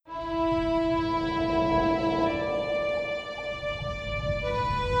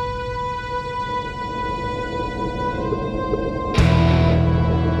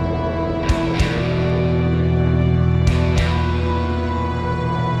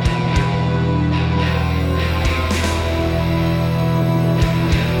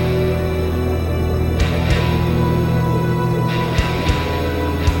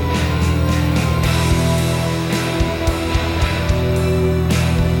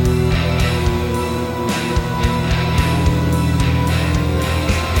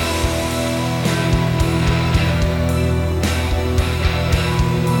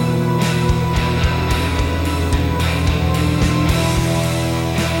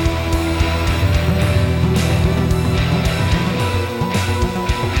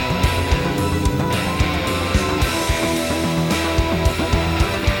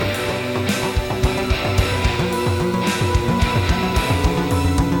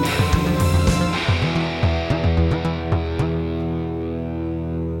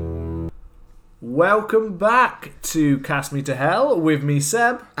welcome back to Cast Me to Hell with me,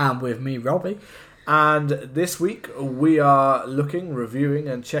 Seb. And with me, Robbie. And this week we are reviewing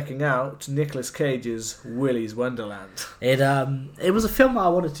and checking out Nicolas Cage's Willy's Wonderland. It was a film that I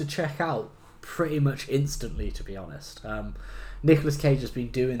wanted to check out pretty much instantly, to be honest. Nicolas Cage has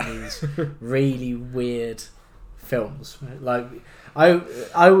been doing these really weird films. Like, I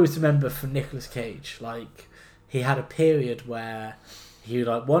always remember from Nicolas Cage, like, he had a period where he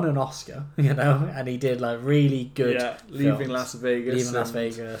won an Oscar, and he did really good films. Leaving Las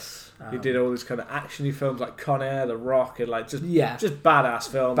Vegas. He did all these kind of actiony films like Con Air, The Rock, and just badass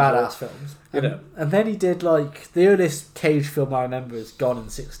films. And then he did the earliest Cage film I remember is Gone in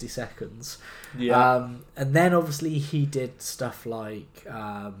 60 Seconds. Yeah. And then obviously he did stuff like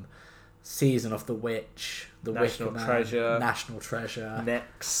Season of the Witch, National Treasure.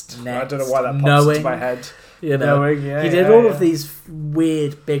 Next. I don't know why that pops into my head. He did all of these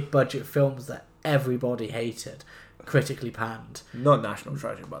weird big budget films that everybody hated, critically panned. Not National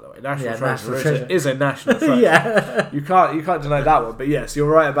Treasure, by the way. National Treasure is a national treasure. Yeah. You can't deny that one. But yes, you're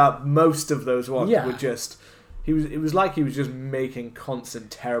right about most of those ones were just. It was like he was just making constant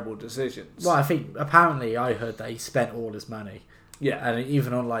terrible decisions. Well, I think apparently I heard that he spent all his money. Yeah, and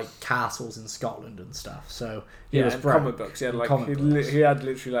even on castles in Scotland and stuff. So he was comic books. He had he had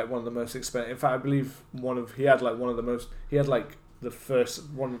literally one of the most expensive. In fact, I believe he had the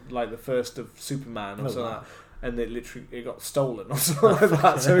first one, the first of Superman or something. Wow. And it got stolen or something like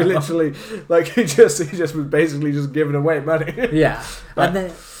that. So he literally he just was basically just giving away money. Yeah,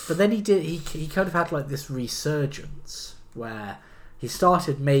 but then he kind of had this resurgence where he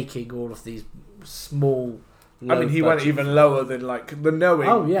started making all of these small. He went even lower than the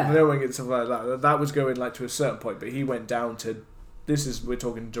knowing, knowing and stuff like that. That was going to a certain point, but he went down to we're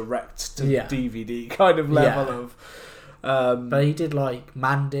talking direct to DVD kind of level of. But he did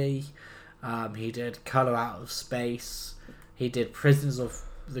Mandy, he did Colour Out of Space, he did Prisoners of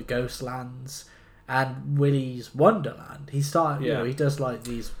the Ghostlands, and Willy's Wonderland. He started, he does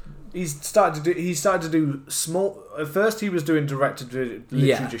these. He started to do small. At first, he was doing directed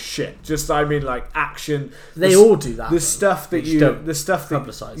literally just shit. Just action. They all do that. The stuff that you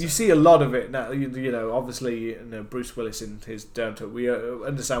see a lot of it now. Obviously, Bruce Willis in his downturn. We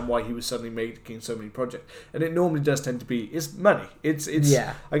understand why he was suddenly making so many projects, and it normally does tend to be it's money. It's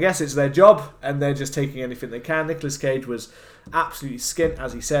I guess it's their job, and they're just taking anything they can. Nicolas Cage was absolutely skint,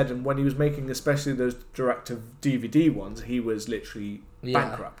 as he said, and when he was making especially those direct-to-DVD ones, he was literally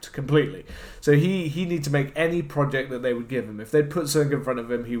bankrupt completely. So he needed to make any project that they would give him. If they'd put something in front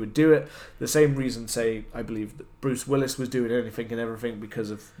of him, he would do it. The same reason, I believe that Bruce Willis was doing anything and everything because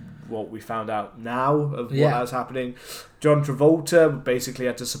of what we found out now of what was happening. John Travolta basically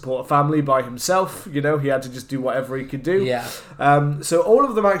had to support a family by himself. He had to just do whatever he could do. Yeah. So all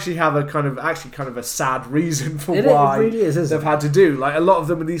of them actually have a kind of a sad reason for why it really is, they've had to do. A lot of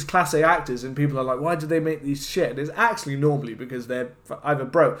them are these class A actors, and people are like, why did they make these shit? And it's actually normally because they're either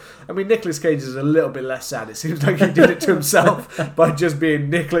broke. Nicolas Cage is a little bit less sad. It seems like he did it to himself by just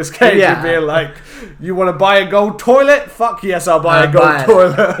being Nicolas Cage and being like, you want to buy a gold toilet? Fuck yes, I'll buy a gold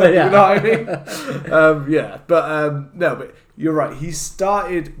toilet. You know what I mean? But you're right. He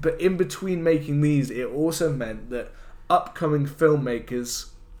started, but in between making these, it also meant that upcoming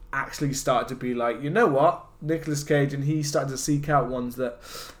filmmakers actually started to be like, you know what, Nicolas Cage, and he started to seek out ones that,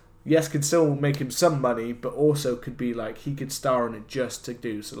 yes, could still make him some money, but also could be he could star in it just to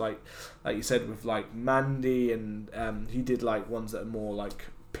do. So like you said with Mandy, and he did ones that are more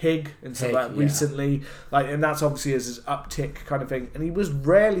Pig and stuff like that recently, and that's obviously as his uptick kind of thing. And he was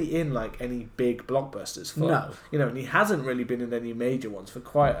rarely in any big blockbusters for and he hasn't really been in any major ones for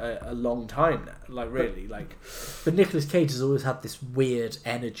quite a long time now. But Nicolas Cage has always had this weird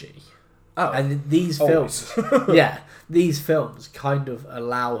energy. Oh, and these films, these films kind of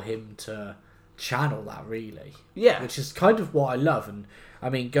allow him to channel that really. Yeah, which is kind of what I love. And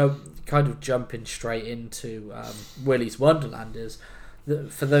jumping straight into Willy's Wonderland is.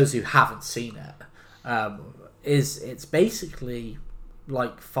 For those who haven't seen it, it's basically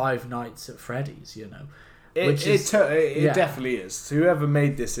Five Nights at Freddy's, It definitely is. So whoever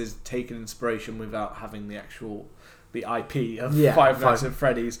made this is taking inspiration without having the IP of Five Nights at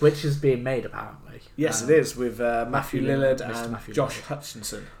Freddy's, which is being made apparently. Yes, it is with Matthew Lillard and Josh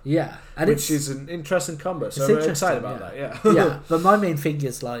Hutcherson. Yeah, and which is an interesting combo. So I'm excited about that. Yeah, but my main thing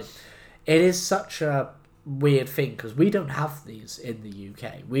is it is such a weird thing because we don't have these in the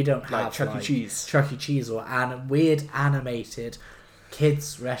UK. We don't have Chuck E. Cheese or weird animated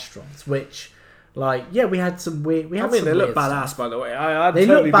kids restaurants, which we had some weird. They look badass stuff. By the way. They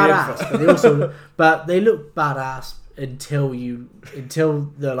look badass, but they look badass until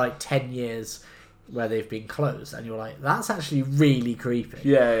they're 10 years where they've been closed, and you're like, that's actually really creepy.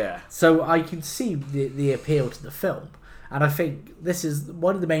 Yeah. So I can see the appeal to the film, and I think this is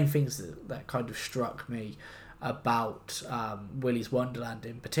one of the main things that kind of struck me about Willy's Wonderland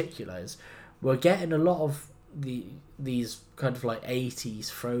in particular is we're getting a lot of these kind of like 80s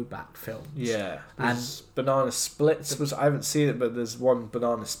throwback films. Yeah, and Banana Splits, which I haven't seen it, but there's one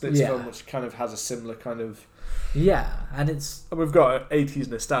Banana Splits film which kind of has a similar kind of... Yeah, and we've got 80s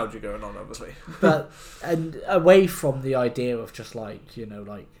nostalgia going on, obviously. But and away from the idea of just like, you know,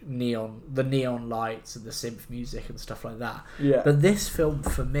 like the neon lights and the synth music and stuff like that. Yeah. But this film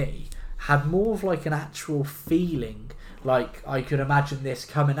for me had more of like an actual feeling, like I could imagine this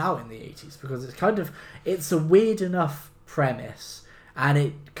coming out in the 80s, because it's a weird enough premise and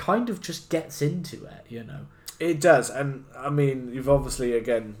it kind of just gets into it, you know. It does, and I mean, you've obviously,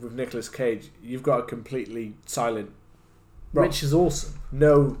 again, with Nicolas Cage, you've got a completely silent... Which is awesome.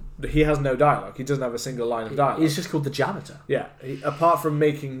 No, he has no dialogue. He doesn't have a single line of dialogue. He's just called the janitor. Yeah, apart from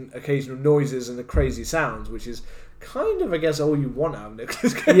making occasional noises and the crazy sounds, which is kind of, I guess, all you want out of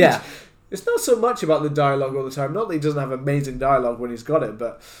Nicolas Cage. Yeah. It's not so much about the dialogue all the time. Not that he doesn't have amazing dialogue when he's got it,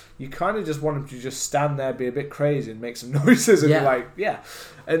 but you kind of just want him to just stand there, be a bit crazy, and make some noises, and you're like, yeah.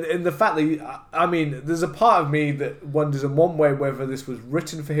 And the fact that, I mean, there's a part of me that wonders in one way whether this was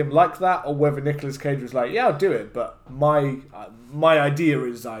written for him like that, or whether Nicolas Cage was like, yeah, I'll do it, but my idea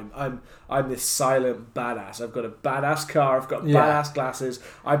is I'm this silent badass. I've got a badass car, I've got badass glasses,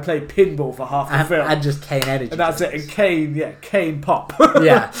 I play pinball for half the film. And just Kane energy. And that's it, and Kane pop.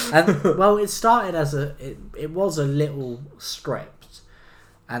 Yeah, and well, it started as it was a little script,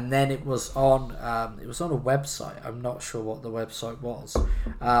 and then it was on a website. I'm not sure what the website was,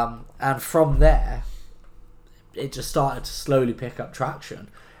 and from there, it just started to slowly pick up traction,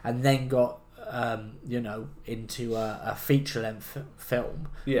 and then got into a feature-length film,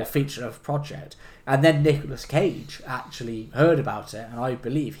 a feature-length project, and then Nicolas Cage actually heard about it, and I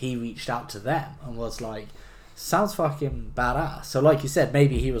believe he reached out to them and was like, sounds fucking badass. So like you said,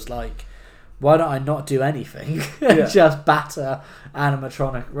 maybe he was like, why don't I not do anything and just batter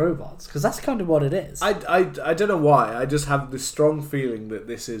animatronic robots? Because that's kind of what it is. I don't know why. I just have this strong feeling that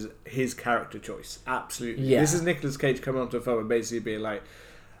this is his character choice. Absolutely. Yeah. This is Nicolas Cage coming onto a film and basically being like,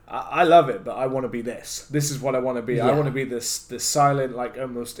 I love it, but I want to be this. This is what I want to be. Yeah. I want to be this silent, like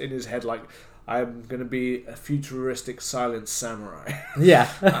almost in his head, like, I'm going to be a futuristic silent samurai. Yeah.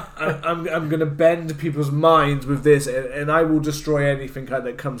 I'm going to bend people's minds with this, and I will destroy anything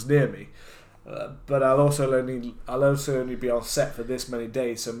that comes near me. But I'll also only be on set for this many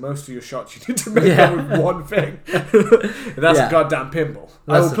days, so most of your shots you need to make up with one thing. And that's a goddamn pinball.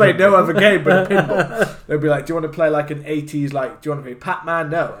 I will play no other game but a pinball. They'll be like, do you want to play like an 80s, like, do you want to be Pac-Man?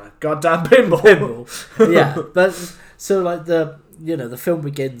 No, a goddamn pinball. Yeah, but so like the film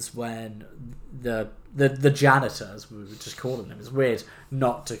begins when the janitor, as we were just calling him, it's weird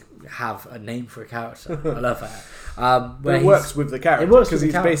not to have a name for a character. I love that. But it works with the character because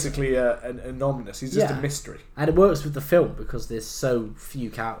he's basically an anonymous. He's just a mystery, and it works with the film because there's so few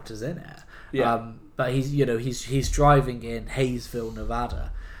characters in it. Yeah. But he's driving in Hayesville,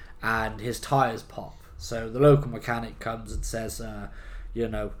 Nevada, and his tires pop. So the local mechanic comes and says,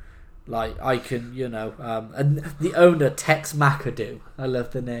 like, I can, and the owner, Tex McAdoo, I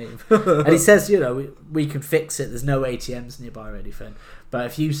love the name, and he says, we can fix it, there's no ATMs nearby or anything, but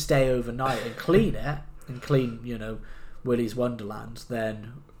if you stay overnight and clean it, and clean, Willy's Wonderland,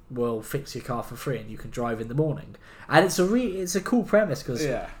 then we'll fix your car for free and you can drive in the morning. And it's a cool premise because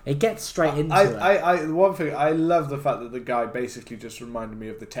it gets straight into it. One thing, I love the fact that the guy basically just reminded me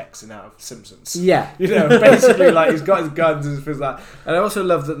of the Texan out of Simpsons. Yeah. Basically like he's got his guns and things like that. And I also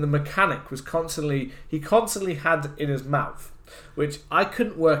love that the mechanic was constantly had in his mouth, which I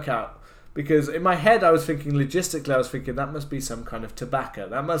couldn't work out. Because in my head I was thinking, logistically I was thinking, that must be some kind of tobacco.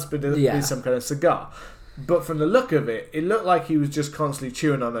 That must be some kind of cigar. But from the look of it, it looked like he was just constantly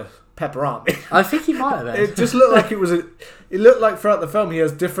chewing on a pepperoni. I think he might have been. It just looked like it looked like throughout the film he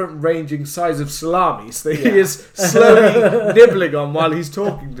has different ranging sizes of salamis that he is slowly nibbling on while he's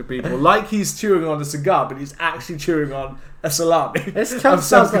talking to people. Like he's chewing on a cigar, but he's actually chewing on a salami. This kind of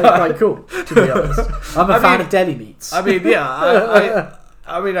sounds like quite cool, to be honest. I'm a fan of deli meats.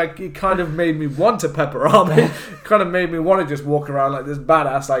 I mean, it kind of made me want a pepperoni. It kind of made me want to just walk around like this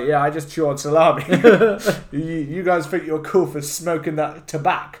badass, like, I just chew on salami. you guys think you're cool for smoking that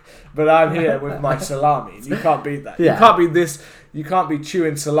tobacco, but I'm here with my salami. You can't beat that. Yeah. You can't be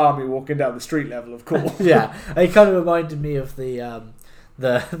chewing salami walking down the street level of cool. Yeah, it kind of reminded me of the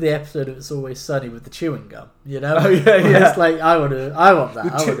the episode of It's Always Sunny with the chewing gum, you know? Oh yeah. It's like I want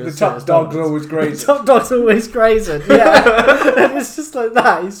that. The top dog's always grazing. The top dog's always grazing. Yeah, and it's just like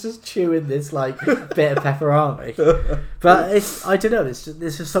that. He's just chewing this like bit of pepperoni. But I don't know.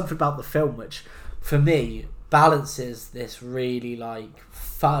 There's just something about the film which, for me, balances this really like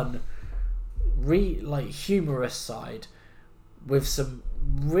fun, like humorous side with some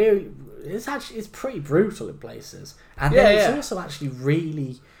really. It's pretty brutal in places, and then it's also actually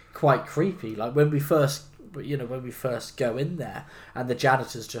really quite creepy. Like when we first go in there, and the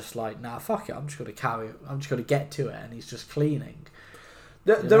janitor's just like, "Nah, fuck it, I'm just gonna get to it," and he's just cleaning.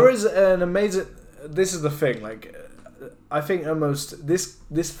 There is an amazing. This is the thing. Like, I think almost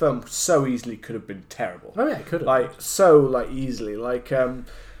this film so easily could have been terrible. Oh yeah, it could have. Like so, like easily. Like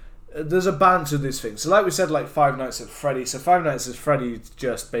there's a balance to this thing. So like we said, like Five Nights at Freddy. So Five Nights at Freddy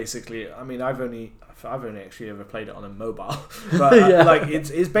just basically. I mean, I've only actually ever played it on a mobile, but like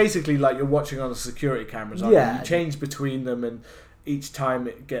it's basically like you're watching on the security cameras. You change between them, and each time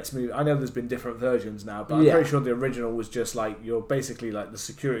it gets moved. I know there's been different versions now, but I'm pretty sure the original was just like you're basically like the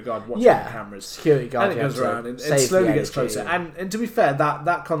security guard watching the cameras. Security guard, and it goes around and it slowly gets closer. And to be fair,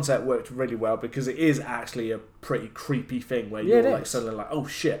 that concept worked really well because it is actually a pretty creepy thing where you're like suddenly like, oh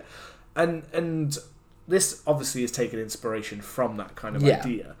shit, and this obviously is taking inspiration from that kind of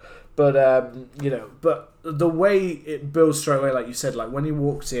idea. But but the way it builds straight away, like you said, like when he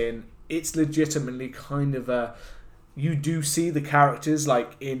walks in, it's legitimately kind of a. You do see the characters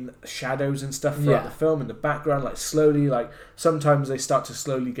like in shadows and stuff throughout the film in the background, like slowly, like sometimes they start to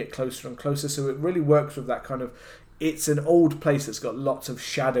slowly get closer and closer. So it really works with that kind of. It's an old place that's got lots of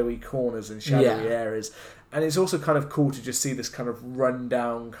shadowy corners and shadowy areas, and it's also kind of cool to just see this kind of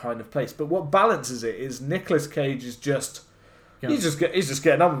rundown kind of place. But what balances it is Nicolas Cage is just. He's just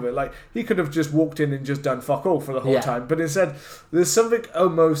getting on with it. Like he could have just walked in and just done fuck all for the whole time, but instead there's something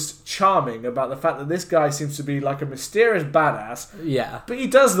almost charming about the fact that this guy seems to be like a mysterious badass. Yeah, but he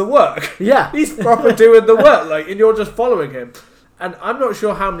does the work. Yeah, he's proper doing the work. Like, and you're just following him. And I'm not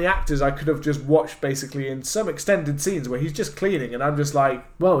sure how many actors I could have just watched basically in some extended scenes where he's just cleaning, and I'm just like,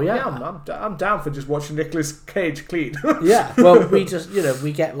 I'm down for just watching Nicolas Cage clean. Well, we just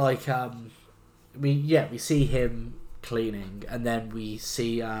we get like we see him cleaning, and then we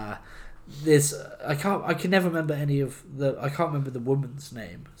see there's I can never remember I can't remember the woman's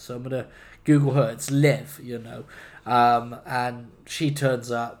name, so I'm gonna Google her. It's Liv, and she turns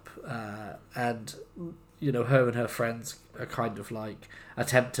up, and her and her friends are kind of like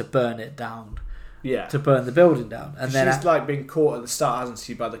attempt to burn it down. Yeah, to burn the building down, and then she's like been caught at the start, hasn't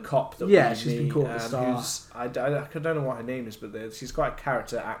she, by the cop? She's been caught at the start. I don't know what her name is, but she's quite a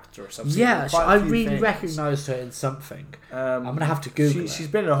character actor or something. Yeah, I really recognised her in something. I'm gonna have to Google. She's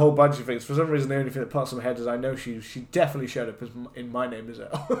been in a whole bunch of things. For some reason, the only thing that pops in my head is I know she definitely showed up in My Name Is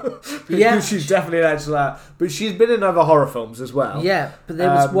Earl. She's definitely an actor like that. But she's been in other horror films as well. Yeah, but there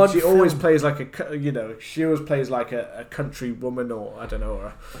was one. She always plays like she always plays like a country woman, or I don't know,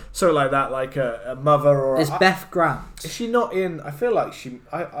 or something like that, like a mother, or it's Beth Grant. Is she not in? I feel like she.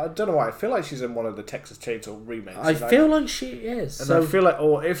 I don't know why. I feel like she's in one of the Texas Chainsaw remakes. I feel like she is. And I feel like,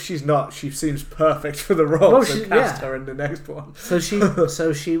 or if she's not, she seems perfect for the role. Well, so cast her in the next one. So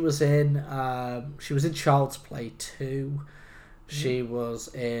she was in Child's Play 2. She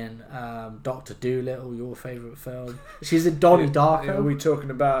was in Dr. Dolittle, your favourite film. She's in Donnie Darko. Are we talking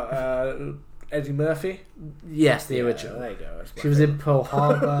about Eddie Murphy? Yes, the original. There you go. She was in Pearl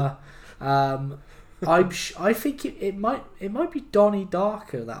Harbor. I think it might be Donnie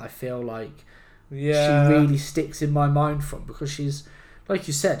Darko that I feel like she really sticks in my mind from, because she's, like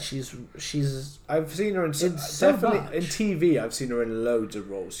you said, she's. I've seen her in definitely much. In TV. I've seen her in loads of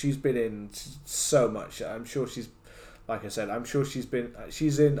roles. She's been in so much. I'm sure she's. Like I said, I'm sure she's been.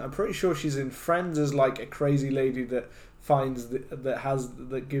 I'm pretty sure she's in Friends as like a crazy lady that finds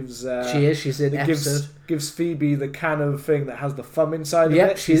she's in episode. Gives Phoebe the can of thing that has the thumb inside of it.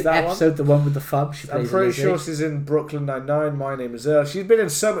 Yep, she's that episode, the one with the thumb. I'm pretty sure she's in Brooklyn Nine-Nine, My Name Is Earl. She's been in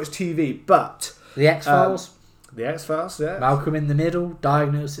so much TV, but The X-Files. The X-Files, yeah. Malcolm in the Middle,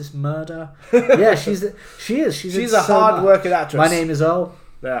 Diagnosis Murder. Yeah, she is. She's a hard-working actress. My Name Is Earl.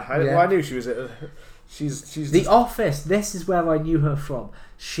 Yeah, I knew she was. She's The Office. This is where I knew her from.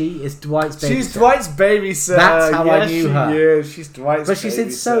 She is Dwight's babysitter. She's Dwight's babysitter. That's how I knew her. Yeah, she's Dwight's. But she's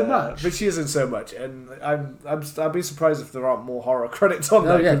in so much. But she is in so much, and I'd be surprised if there aren't more horror credits on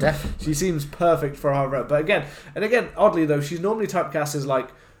there. Oh yeah, definitely. She seems perfect for horror. But again, oddly though, she's normally typecast as like.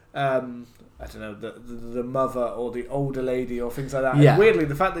 I don't know, the mother or the older lady or things like that. Yeah. And weirdly,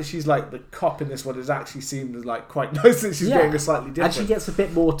 the fact that she's like the cop in this one is actually seems like quite nice that she's getting a slightly different. And she gets a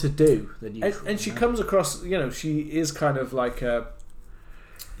bit more to do than usual. And she comes across, she is kind of like a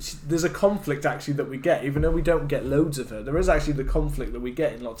there's a conflict actually that we get, even though we don't get loads of her. There is actually the conflict that we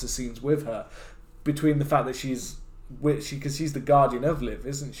get in lots of scenes with her, between the fact that because she's the guardian of Liv,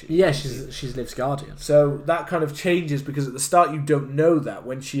 isn't she? Yeah, she's Liv's guardian. So that kind of changes, because at the start you don't know that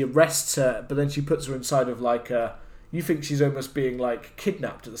when she arrests her, but then she puts her inside of like a. You think she's almost being like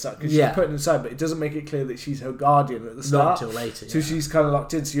kidnapped at the start because she's put inside, but it doesn't make it clear that she's her guardian at the start. Not until later. So she's kind of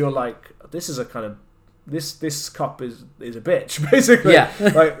locked in. So you're like, this is a kind of this cop is a bitch, basically. Yeah.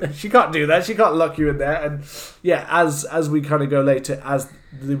 Like, she can't do that. She can't lock you in there. And yeah, as we kind of go later,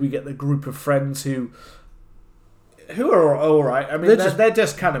 we get the group of friends who are all right. I mean, they're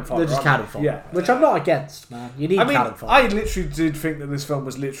just cannon fodder. They're just cannon fodder. Yeah. Which I'm not against, man. You need cannon fodder. I literally did think that this film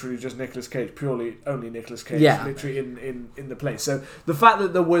was literally just Nicolas Cage, purely only Nicolas Cage, literally in the place. So the fact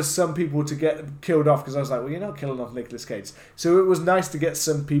that there was some people to get killed off, because I was like, well, you're not killing off Nicolas Cage. So it was nice to get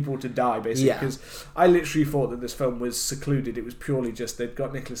some people to die, basically, because I literally thought that this film was secluded. It was purely just, they'd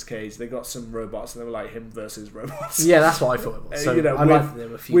got Nicolas Cage, they got some robots, and they were like him versus robots. Yeah, that's what I thought it was. So I like that there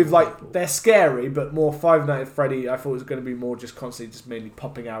were a few people. They're scary, but more Five Nights at Freddy, I thought it was going to be more just constantly just mainly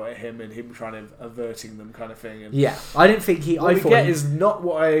popping out at him and him trying to averting them kind of thing. And I didn't think he. What we get is not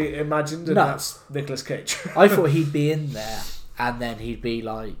what I imagined, and that's Nicolas Cage. I thought he'd be in there, and then he'd be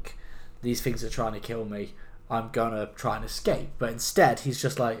like, "These things are trying to kill me. I'm gonna try and escape." But instead, he's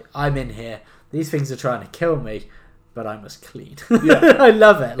just like, "I'm in here. These things are trying to kill me, but I must clean." Yeah, I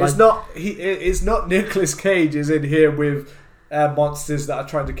love it. Like, it's not Nicolas Cage is in here with. Monsters that are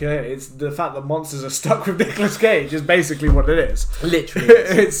trying to kill him. It's the fact that monsters are stuck with Nicolas Cage is basically what it is. Literally,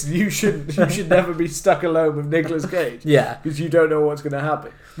 it's you should never be stuck alone with Nicolas Cage. Yeah, because you don't know what's going to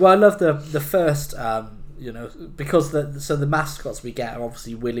happen. Well, I love the first, because the mascots we get are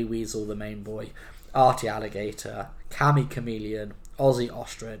obviously Willy Weasel, the main boy, Artie Alligator, Cammy Chameleon, Ozzy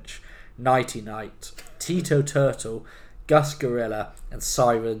Ostrich, Nighty Night, Tito Turtle, Gus Gorilla, and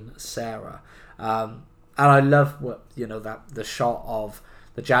Siren Sarah. And I love that the shot of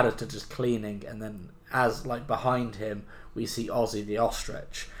the janitor just cleaning, and then as like behind him we see Ozzy the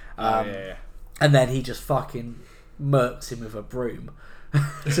ostrich, and then he just fucking murks him with a broom,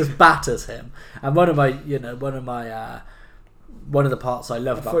 just batters him. And one of the parts I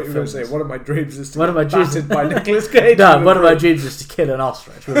love about the film. I thought you were going to say one of my dreams is to get battered by Nicolas Cage. No, one of my dreams is to kill an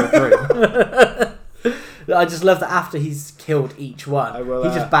ostrich with a broom. I just love that after he's killed each one, he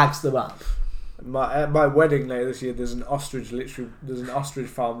just bags them up. At my wedding later this year, there's an ostrich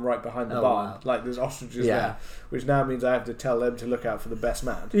farm right behind the barn. Wow. Like, there's ostriches there, which now means I have to tell them to look out for the best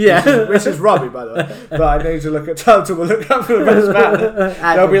man. Yeah, which is Robbie, by the way. But I need to tell them to look out for the best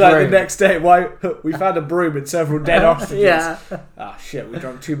man. They'll be like the next day, "Why we found a broom and several dead ostriches?" Yeah. Ah, shit, we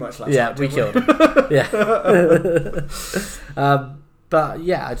drank too much last night. Yeah, we killed him. Yeah. But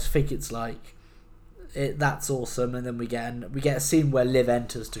yeah, I just think it's like that's awesome, and then we get a scene where Liv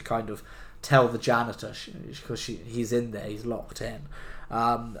enters to kind of tell the janitor because he's in there, he's locked in,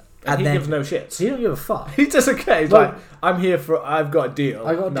 and he gives no shits. He don't give a fuck. He doesn't care. He's like, "I'm here for. I've got a deal.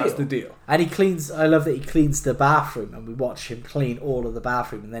 That's the deal." And he cleans. I love that he cleans the bathroom, and we watch him clean all of the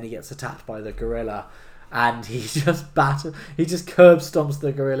bathroom, and then he gets attacked by the gorilla, and he just curb stomps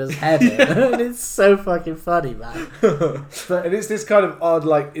the gorilla's head in. And it's so fucking funny, man. And it's this kind of odd,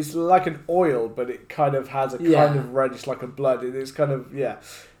 like, it's like an oil, but it kind of has a kind of reddish, like a blood. It's kind of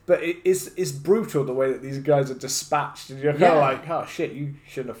But it's brutal the way that these guys are dispatched, and you're kind of like, oh shit, you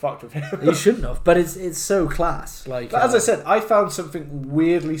shouldn't have fucked with him. You shouldn't have, but it's so class. Like, but as I said, I found something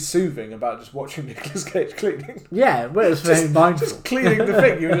weirdly soothing about just watching Nicolas Cage cleaning. Yeah, well, it was very mindful. Just cleaning the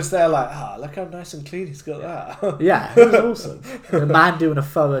thing, you're just there like, look how nice and clean he's got that. Yeah, it was awesome. The man doing a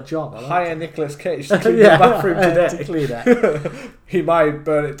thorough job. Hire Nicolas Cage to clean the bathroom today. To clean it. He might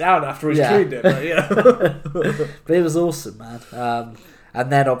burn it down after he's cleaned it, but But it was awesome, man. And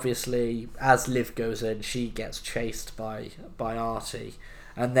then obviously, as Liv goes in, she gets chased by Artie,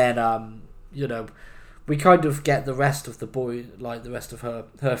 and then we kind of get the rest of the boy, like the rest of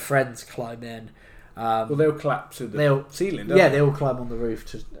her friends, climb in. Well, they'll collapse to the ceiling. Don't they all climb on the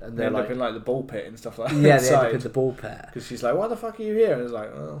roof and they end up in like the ball pit and stuff like that. Yeah, they end up in the ball pit because she's like, "Why the fuck are you here?" And it's like,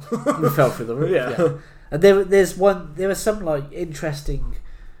 "Oh, we fell through the roof." Yeah. And there are some like interesting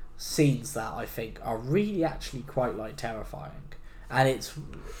scenes that I think are really actually quite like terrifying. And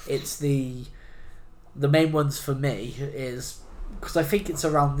it's the main ones for me is because I think it's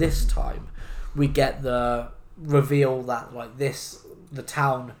around this time we get the reveal that like the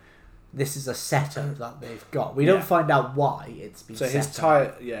town, this is a setup that they've got. We don't find out why it's been. So his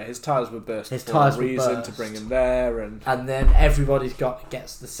tires were burst. His tires were reason burst to bring him there, and then everybody's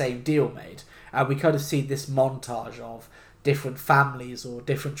gets the same deal made, and we kind of see this montage of different families or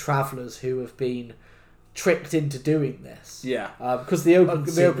different travellers who have been tricked into doing this. Yeah. Because the open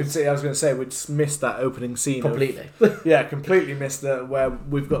scene, I was going to say, we just missed that opening scene. Completely. Completely missed where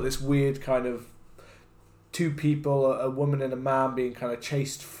we've got this weird kind of two people, a woman and a man, being kind of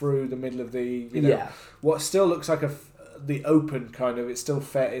chased through the middle of the, what still looks like the open kind of, it's still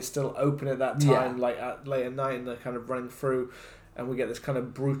fair, it's still open at that time, like at late at night, and they're kind of running through, and we get this kind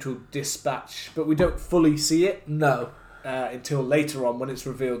of brutal dispatch, but we don't fully see it. No. Until later on when it's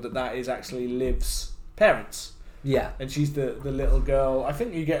revealed that is actually Liv's parents. Yeah. And she's the little girl. I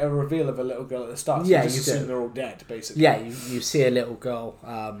think you get a reveal of a little girl at the start. So you just assume they're all dead, basically. Yeah, you see a little girl,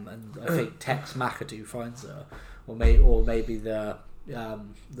 and I think Tex McAdoo finds her, or maybe the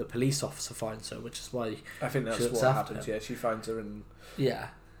police officer finds her, which is why I think that's what happens. Yeah, she finds her and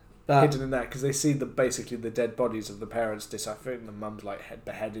hidden in that, because they see basically the dead bodies of the parents. I think the mum's like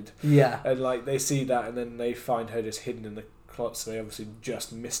beheaded. Yeah, and like they see that, and then they find her just hidden in the closet. So they obviously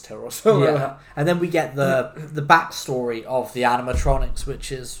just missed her or something. Yeah, like that. And then we get the backstory of the animatronics,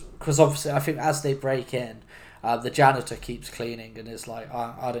 which is because obviously I think as they break in, the janitor keeps cleaning and is like,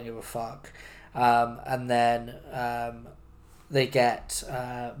 I don't give a fuck, and then we get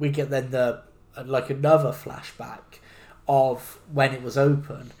another flashback of when it was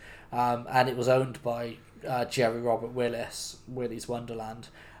open. And it was owned by Jerry Robert Willy's Wonderland,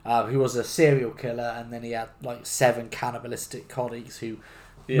 who was a serial killer, and then he had like 7 cannibalistic colleagues who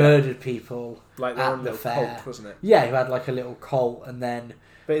murdered people like at the fair. Cult, wasn't it? Yeah, who had like a little cult, and then.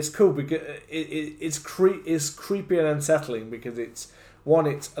 But it's cool because it's creepy and unsettling because it's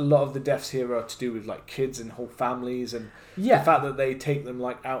a lot of the deaths here are to do with like kids and whole families, and the fact that they take them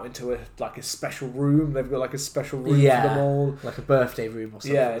like out into a special room. They've got like a special room for them all, like a birthday room or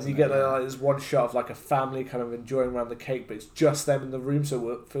something. Yeah, and you get like this one shot of like a family kind of enjoying around the cake, but it's just them in the room, so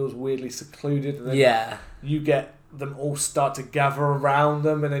it feels weirdly secluded. And then you get them all start to gather around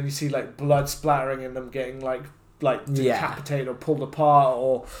them, and then you see like blood splattering and them getting like decapitated or pulled apart,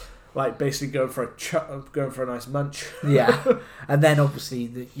 or like basically going for a nice munch. Yeah, and then obviously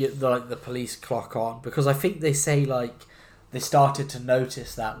the police clock on, because I think they say like they started to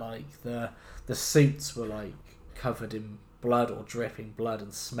notice that like the suits were like covered in blood or dripping blood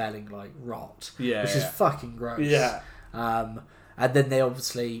and smelling like rot. Yeah, which is fucking gross. Yeah. And then they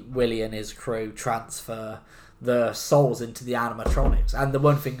obviously, Willy and his crew, transfer the souls into the animatronics, and the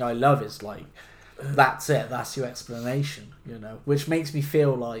one thing I love is like, that's it, that's your explanation, which makes me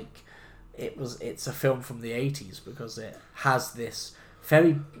feel like it's a film from the 80s, because it has this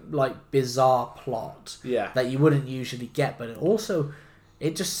very like bizarre plot that you wouldn't usually get, but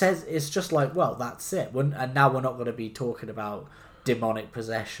it just says, it's just like, well, that's it, and now we're not going to be talking about demonic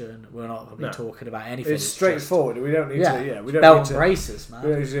possession, we're not going to be talking about anything. It's straightforward. We don't need to we don't belt need to braces, man. We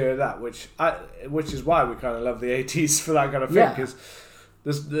don't need to do that, which is why we kind of love the 80s for that kind of thing, because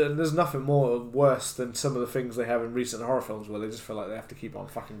there's nothing more worse than some of the things they have in recent horror films where they just feel like they have to keep on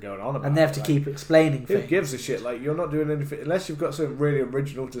fucking going on about it. And they have to keep explaining things. Who gives a shit? Like, you're not doing anything unless you've got something really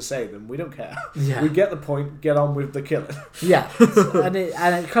original to say. Then we don't care. Yeah. We get the point. Get on with the killing. Yeah, and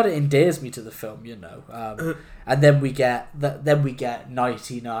it kind of endears me to the film, And then we get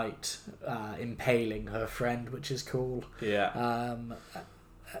Nighty Night impaling her friend, which is cool. Yeah.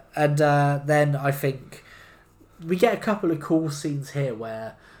 And then I think we get a couple of cool scenes here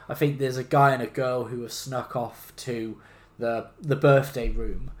where I think there's a guy and a girl who have snuck off to the birthday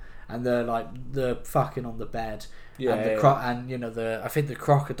room, and they're fucking on the bed. Yeah. And I think the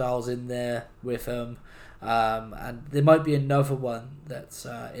crocodile's in there with them, and there might be another one that's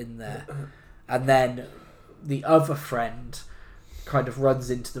in there, and then the other friend kind of runs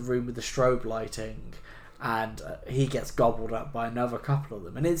into the room with the strobe lighting, and he gets gobbled up by another couple of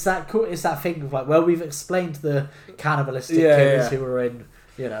them, and it's that cool. It's that thing of like, well, we've explained the cannibalistic killers who are in,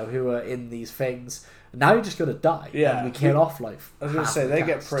 who are in these things. Now you're just gonna die. Yeah, and we kill off like. I was gonna say they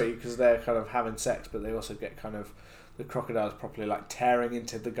get free because they're kind of having sex, but they also get kind of the crocodile's properly like tearing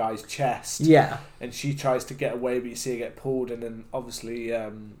into the guy's chest. Yeah, and she tries to get away, but you see her get pulled, and then obviously.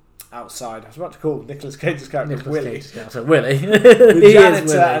 Outside, I was about to call Nicolas Cage's character Willy. Willy. The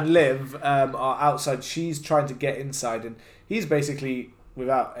janitor and Liv are outside. She's trying to get inside, and he's basically,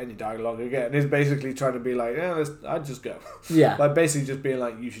 without any dialogue again, is basically trying to be like, I'd just go. Yeah. Like basically just being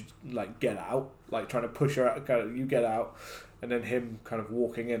like, you should like get out, like trying to push her out, kind of, you get out, and then him kind of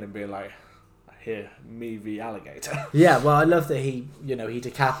walking in and being like, here, me the alligator. Yeah, well, I love that he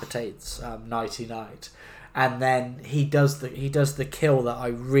decapitates Nighty Night. And then he does the kill that I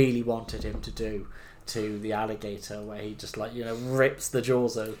really wanted him to do to the alligator, where he just rips the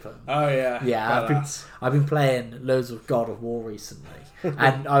jaws open. Oh yeah, yeah. I've been playing loads of God of War recently,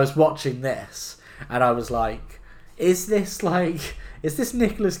 and I was watching this, and I was like, is this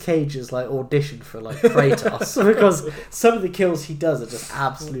Nicolas Cage's like audition for like Kratos? Because some of the kills he does are just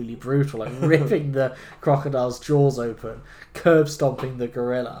absolutely brutal, like ripping the crocodile's jaws open, curb stomping the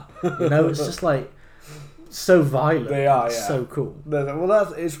gorilla. You know, it's just like so violent. They are, yeah. So cool.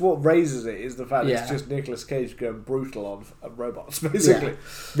 Well, it's what raises it is the fact that it's just Nicolas Cage going brutal on robots, basically. Yeah.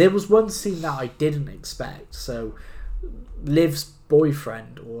 There was one scene that I didn't expect. So Liv's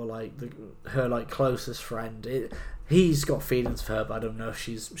boyfriend, or like her like closest friend, he's got feelings for her, but I don't know if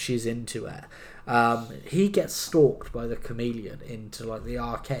she's into it. He gets stalked by the chameleon into like the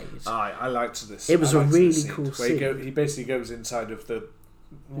arcade. I liked this. It was a really cool scene. He basically goes inside of the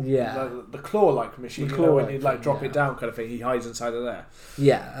claw-like machine. When you like drop it down kind of thing, he hides inside of there.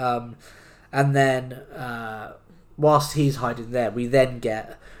 Yeah, and then whilst he's hiding there, we then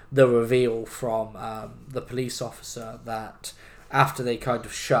get the reveal from the police officer that after they kind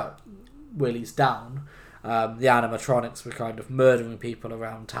of shut Willy's down, the animatronics were kind of murdering people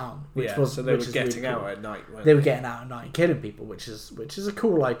around town. So they were getting out at night. They were getting out at night and killing people, which is a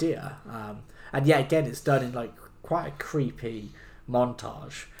cool idea. And yet again, it's done in like quite a creepy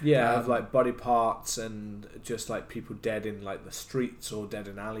montage. Of like body parts and just like people dead in like the streets or dead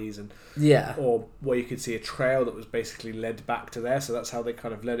in alleys, and or where you could see a trail that was basically led back to there. So that's how they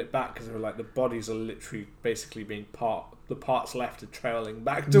kind of led it back, because they were like the bodies are literally basically being the parts left are trailing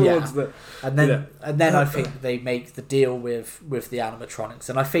back towards the. And then I think they make the deal with the animatronics,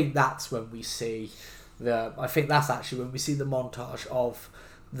 and I think that's when we see that's actually when we see the montage of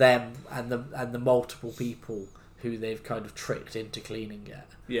them and the multiple people who they've kind of tricked into cleaning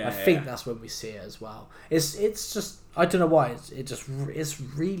it. I think that's when we see it as well. It's just, I don't know why, it's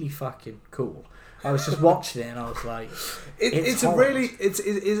really fucking cool. I was just watching it and I was like, it's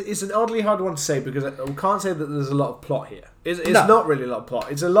an oddly hard one to say, because I can't say that there's a lot of plot here. It's not really a lot of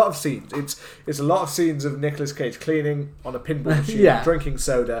plot. It's a lot of scenes. It's a lot of scenes of Nicolas Cage cleaning on a pinball machine, drinking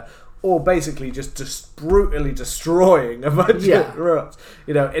soda, or basically just brutally destroying a bunch of robots.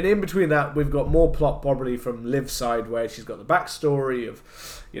 You know, and in between that, we've got more plot probably from Liv's side, where she's got the backstory of,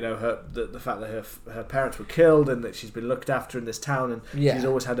 you know, the fact that her parents were killed and that she's been looked after in this town, and she's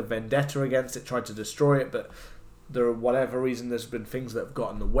always had a vendetta against it, tried to destroy it, but there are whatever reason there's been things that have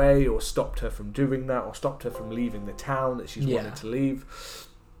got in the way or stopped her from doing that, or stopped her from leaving the town that she's wanted to leave.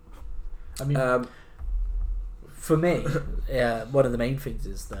 I mean, for me, one of the main things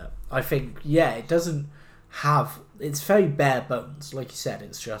is that I think, it doesn't have... It's very bare bones. Like you said,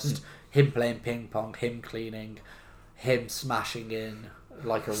 it's just him playing ping pong, him cleaning, him smashing in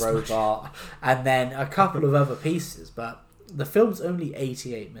like a robot, and then a couple of other pieces. But the film's only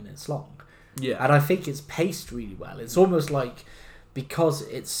 88 minutes long. Yeah. And I think it's paced really well. It's almost like, because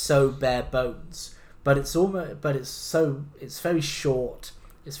it's so bare bones, but it's very short.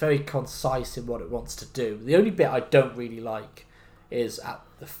 It's very concise in what it wants to do. The only bit I don't really like is at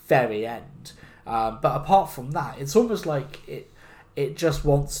the very end. But apart from that, it's almost like it just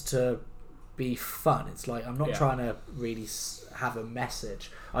wants to be fun. It's like, I'm not trying to really have a message.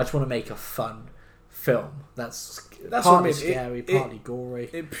 I just want to make a fun film that's partly scary, partly gory.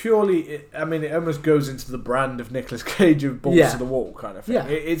 It almost goes into the brand of Nicolas Cage of balls to the wall kind of thing. Yeah.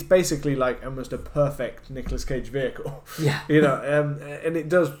 It's basically like almost a perfect Nicolas Cage vehicle. Yeah. You know, and it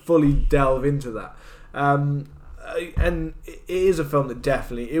does fully delve into that. And it is a film that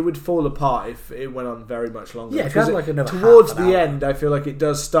definitely, it would fall apart if it went on very much longer. Yeah, because like towards the end, I feel like it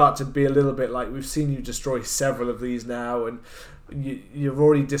does start to be a little bit like, we've seen you destroy several of these now, and you've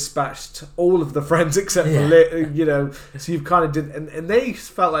already dispatched all of the friends except for you know, so you've kind of did, and they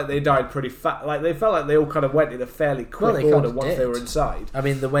felt like they died pretty fast. Like, they felt like they all kind of went in a fairly quick order once they were inside. I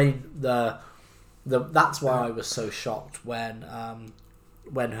mean, the way that's why I was so shocked when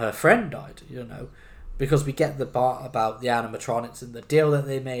her friend died, you know, because we get the part about the animatronics and the deal that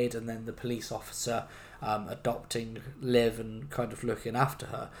they made, and then the police officer adopting Liv and kind of looking after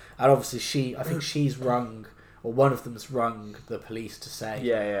her, and obviously I think she's rung, or one of them's rung the police to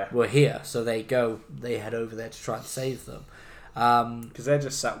say, we're here. So they head over there to try and save them. Because they're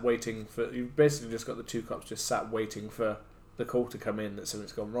just sat waiting for... You've basically just got the two cops just sat waiting for the call to come in that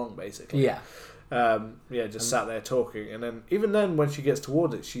something's gone wrong, basically. Yeah. Sat there talking. And then, even then, when she gets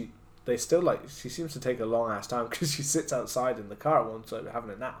towards it, she seems to take a long ass time, because she sits outside in the car at once, like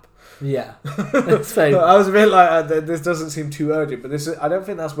having a nap. Yeah. That's very... I was a bit like, this doesn't seem too urgent, but I don't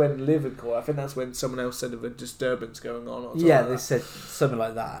think that's when Liv had called. I think that's when someone else said of a disturbance going on, or something like they said something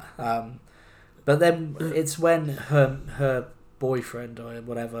like that. But then it's when her boyfriend, or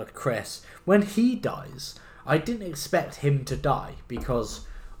whatever, Chris, when he dies, I didn't expect him to die, because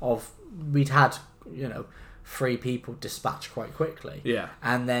we'd had, you know, 3 people dispatched quite quickly. Yeah.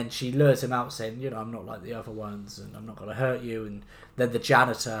 And then she lures him out saying, I'm not like the other ones and I'm not going to hurt you. And then the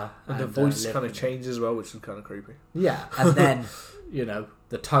janitor... And the voice kind of changes as well, which is kind of creepy. Yeah. And then,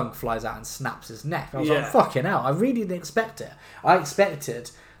 the tongue flies out and snaps his neck. I was like, fucking hell. I really didn't expect it. I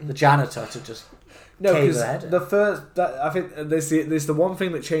expected the janitor to just... No, because I think there's the one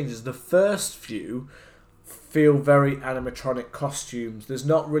thing that changes. The first few feel very animatronic costumes. There's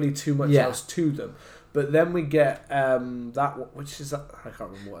not really too much else to them. But then we get which is that? I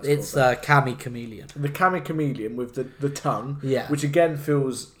can't remember what it's called. It's the Cami Chameleon. The Cami Chameleon with the tongue, which again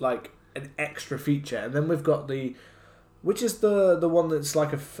feels like an extra feature. And then we've got which is the one that's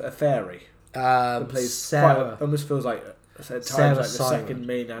like a fairy. That plays Sarah. Almost feels like at times like the second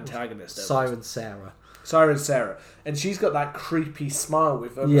main antagonist. Siren Sarah. Siren Sarah, and she's got that creepy smile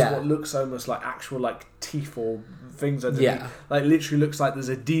with what looks almost like actual like teeth or things underneath. Yeah. Like literally looks like there's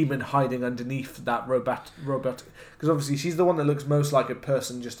a demon hiding underneath that robot. Because obviously she's the one that looks most like a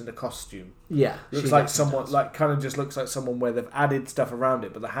person just in a costume. Yeah, looks like someone like kind of just looks like someone where they've added stuff around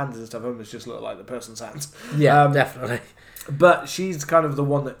it, but the hands and stuff almost just look like the person's hands. Yeah, definitely. But she's kind of the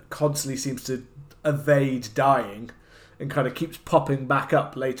one that constantly seems to evade dying, and kind of keeps popping back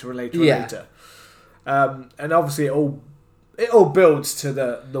up later and later and later. And obviously it all builds to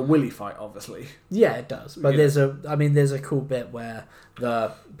the Willy fight, obviously. Yeah, it does. But there's a cool bit where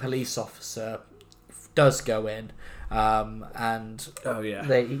the police officer does go in, and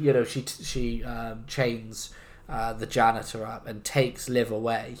they she chains the janitor up and takes Liv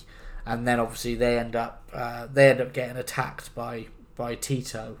away, and then obviously they end up getting attacked by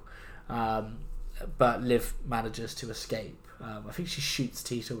Tito, but Liv manages to escape. I think she shoots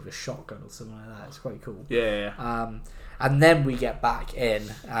Tito with a shotgun or something like that. It's quite cool. Yeah. And then we get back in,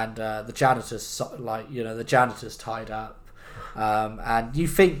 and the janitor's the janitor's tied up, and you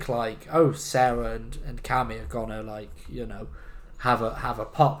think like, oh, Sarah and Cammy are gonna have a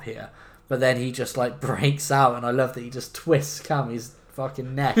pop here, but then he just breaks out, and I love that he just twists Cammy's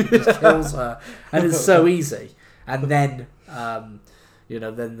fucking neck and just kills her, and it's so easy. And then the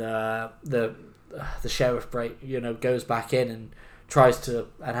sheriff goes back in and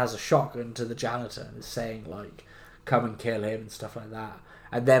has a shotgun to the janitor and is saying come and kill him and stuff like that,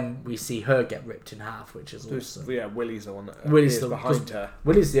 and then we see her get ripped in half, which is awesome. Willie's the one that is behind her.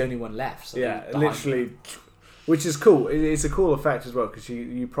 Willie's the only one left, so literally, which is cool. It's a cool effect as well, because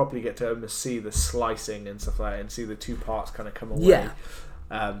you properly get to almost see the slicing and stuff like that, and see the two parts kind of come away.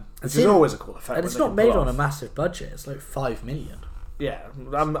 Which is always a cool effect, and it's not made on a massive budget. It's like 5 million. Yeah,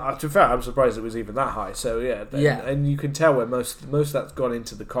 to be fair, I'm surprised it was even that high. So and you can tell where most of that's gone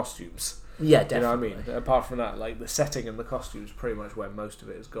into the costumes. Yeah, definitely. You know what I mean? Apart from that, the setting and the costumes, pretty much where most of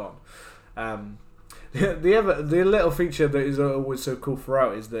it has gone. The little feature that is always so cool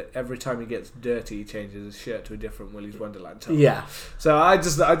throughout is that every time he gets dirty, he changes his shirt to a different Willy's Wonderland top. Yeah. So I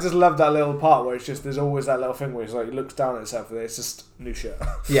just love that little part where it's just there's always that little thing where he looks down at himself and it's just new shirt.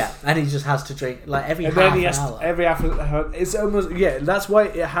 Yeah, and he just has to drink every half an hour. Every half an hour. It's almost that's why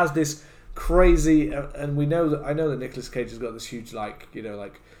it has this crazy. And I know that Nicolas Cage has got this huge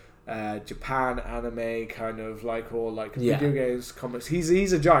Japan anime kind of video games, comics.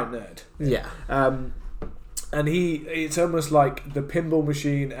 He's a giant nerd. Yeah. And it's almost like the pinball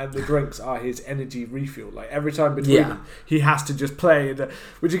machine and the drinks are his energy refuel. Every time between them, he has to just play.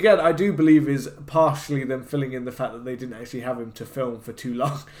 Which again, I do believe is partially them filling in the fact that they didn't actually have him to film for too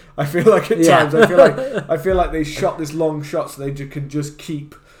long. I feel like at times, I feel like they shot this long shot so they can just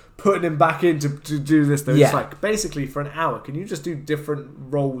keep putting him back in to do this. Though it's basically for an hour, can you just do different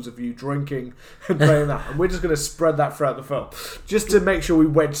roles of you drinking and playing that, and we're just going to spread that throughout the film just to make sure we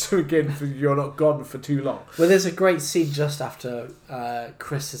wedge something in for you're not gone for too long. Well, there's a great scene just after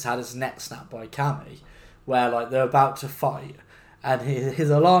Chris has had his neck snapped by Cammy, where they're about to fight and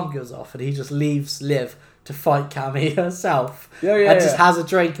his alarm goes off and he just leaves Liv to fight Cammy herself and just has a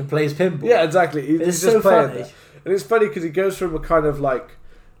drink and plays pinball. Yeah, exactly. He's it's just so funny. And it's funny because he goes from a kind of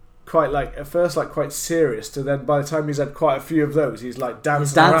quite at first quite serious to then by the time he's had quite a few of those he's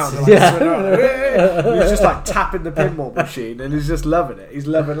dancing around and he's just tapping the pinball machine and he's just loving it. He's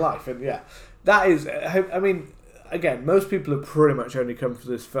loving life, and that is, I mean, again, most people have pretty much only come for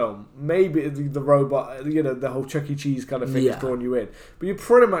this film. Maybe the robot, the whole Chuck E. Cheese kind of thing has drawn you in, but you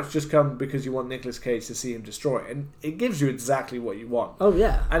pretty much just come because you want Nicolas Cage to see him destroy it, and it gives you exactly what you want. Oh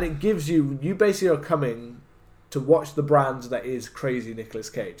yeah, and it gives you basically are coming to watch the brand that is crazy Nicolas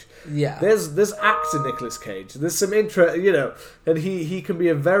Cage. Yeah. There's actor Nicolas Cage. There's some and he can be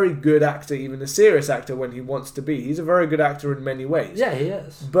a very good actor, even a serious actor when he wants to be. He's a very good actor in many ways. Yeah, he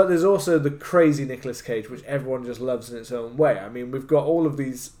is. But there's also the crazy Nicolas Cage, which everyone just loves in its own way. I mean, we've got all of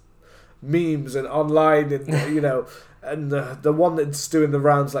these memes and online, and and the one that's doing the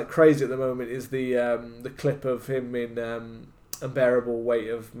rounds like crazy at the moment is the clip of him in Unbearable Weight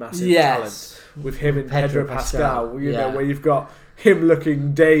of Massive Talent with him and Pedro Pascal. Where you've got him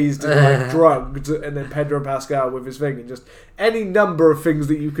looking dazed and like drugged, and then Pedro Pascal with his thing, and just any number of things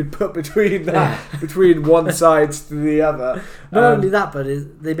that you could put between between one side to the other. Not only that, but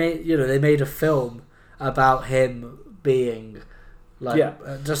they made a film about him being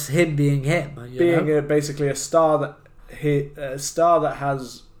just him being him, being basically a star that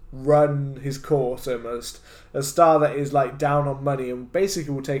has run his course almost. A star that is like down on money and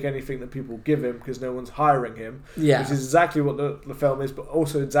basically will take anything that people give him because no one's hiring him. Yeah. Which is exactly what the film is, but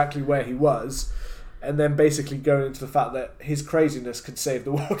also exactly where he was. And then basically going into the fact that his craziness could save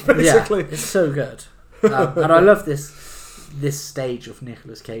the world, basically. Yeah, it's so good. And I love this stage of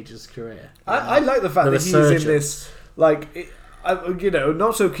Nicolas Cage's career. I like the fact that he's in this, not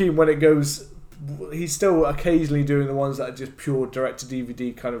so keen when it goes. He's still occasionally doing the ones that are just pure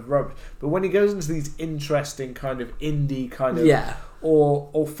direct-to-DVD kind of rubbish. But when he goes into these interesting kind of indie kind of... Yeah. Or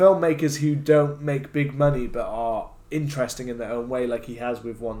filmmakers who don't make big money but are interesting in their own way, like he has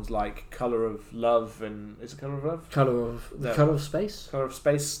with ones like Colour of Love and... Is it Colour of Love? Colour of Space? Colour of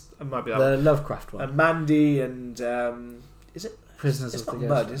Space. It might be that the one. Lovecraft one. And Mandy and... is it? Prisoners of the Ghost.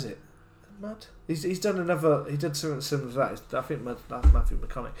 It's not Mud, is it? Mud? He did something similar to that. I think that's Matthew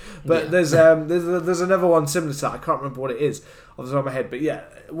McConaughey. But there's another one similar to that. I can't remember what it is off the top of my head. But yeah,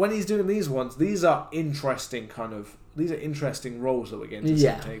 when he's doing these ones, these are interesting roles that we're getting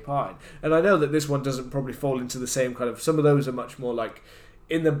to take part in. And I know that this one doesn't probably fall into the same kind of. Some of those are much more like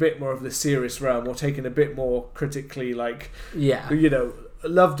in a bit more of the serious realm, or taken a bit more critically, loved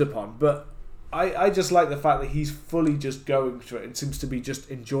upon. But I just like the fact that he's fully just going to it and seems to be just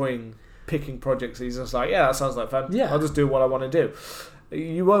enjoying picking projects. He's just like, that sounds like fun. I'll just do what I want to do.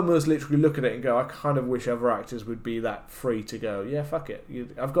 You almost literally look at it and go, I kind of wish other actors would be that free to go, fuck it.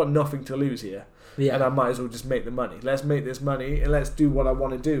 I've got nothing to lose here. And I might as well just make the money. Let's make this money and let's do what I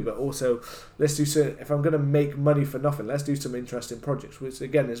want to do. But also, let's do so. If I'm going to make money for nothing, let's do some interesting projects, which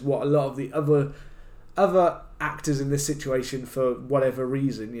again is what a lot of the other actors in this situation, for whatever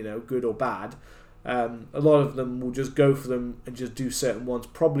reason, good or bad, a lot of them will just go for them and just do certain ones,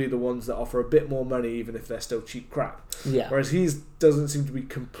 probably the ones that offer a bit more money, even if they're still cheap crap. Whereas he doesn't seem to be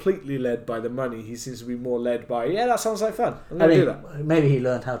completely led by the money. He seems to be more led by, that sounds like fun. I'm going to do that. Maybe he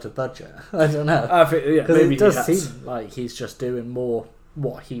learned how to budget. I don't know. Because it does seem like he's just doing more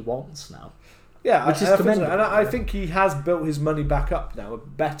what he wants now. Yeah, which is commendable. And I think he has built his money back up now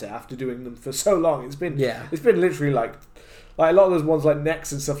better after doing them for so long. It's been literally like a lot of those ones like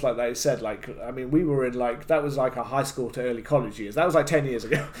Next and stuff like that. He said, we were in that was like our high school to early college years. That was like 10 years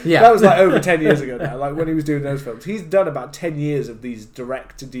ago. Yeah, that was like over 10 years ago now. Like when he was doing those films, he's done about 10 years of these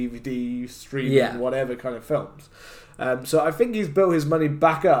direct to DVD streaming whatever kind of films. So I think he's built his money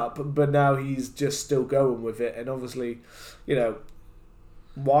back up, but now he's just still going with it. And obviously,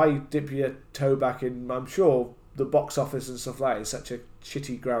 why dip your toe back in? I'm sure the box office and stuff like that is such a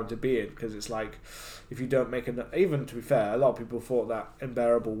shitty ground to be in, because it's like, if you don't make enough, even to be fair, a lot of people thought that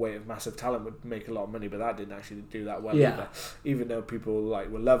Unbearable Weight of Massive Talent would make a lot of money, but that didn't actually do that well either. Even though people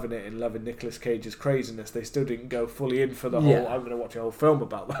were loving it and loving Nicolas Cage's craziness, they still didn't go fully in for the whole, I'm going to watch a whole film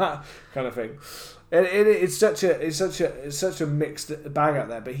about that kind of thing. And it's such a mixed bag out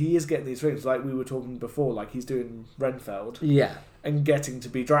there, but he is getting these things, like we were talking before, like he's doing Renfield and getting to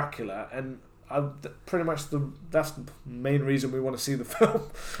be Dracula, and pretty much that's the main reason we want to see the film.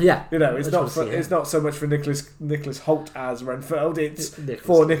 It's not so much for Nicholas Hoult as Renfield. It's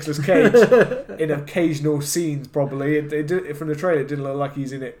for Nicolas Cage in occasional scenes. Probably it from the trailer, it didn't look like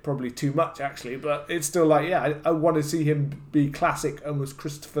he's in it probably too much actually, but it's still like I want to see him be classic, almost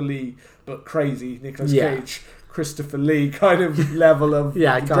Christopher Lee but crazy Nicolas Cage. Christopher Lee kind of level of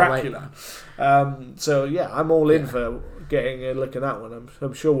Dracula. I'm all in for getting a look at that one.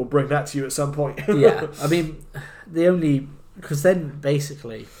 I'm sure we'll bring that to you at some point. Because then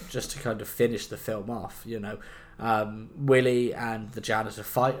basically, just to kind of finish the film off, Willy and the janitor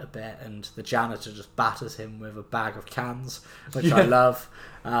fight a bit, and the janitor just batters him with a bag of cans, which I love,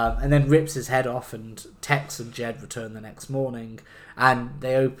 and then rips his head off, and Tex and Jed return the next morning, and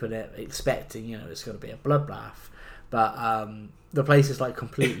they open it expecting, it's going to be a bloodbath, but the place is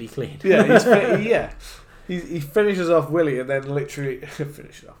completely clean. He finishes off Willy and then literally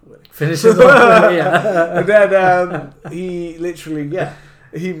finishes off Willy. And then he literally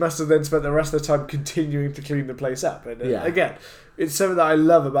he must have then spent the rest of the time continuing to clean the place up. And again, it's something that I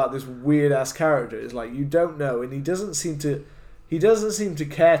love about this weird ass character is you don't know, and he doesn't seem to. he doesn't seem to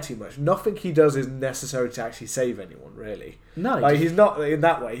care too much. Nothing he does is necessary to actually save anyone, really. No, like he's not in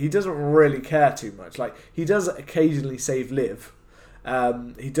that way. He doesn't really care too much. Like he does occasionally save Liv.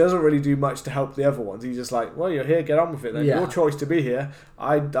 He doesn't really do much to help the other ones. He's just like, well, you're here, get on with it then. Your choice to be here.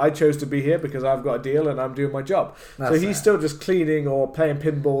 I chose to be here because I've got a deal and I'm doing my job. So he's still just cleaning or playing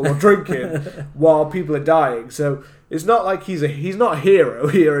pinball or drinking while people are dying. So it's not like he's not a hero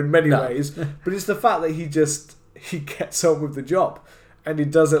here in many ways, but it's the fact that he gets on with the job and he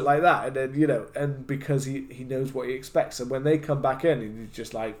does it like that, and then and because he knows what he expects, and when they come back in and he's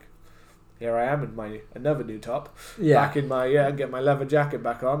just like, here I am in my another new top, back in my get my leather jacket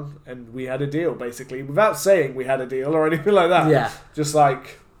back on, and we had a deal basically without saying we had a deal or anything like that. Just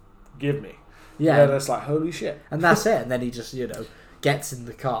like, give me. And it's like, holy shit. And that's it. And then he just gets in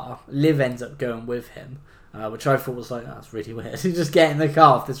the car. Liv ends up going with him, which I thought was like, that's really weird. He just get in the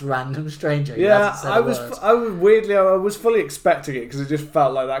car with this random stranger. I was fully expecting it because it just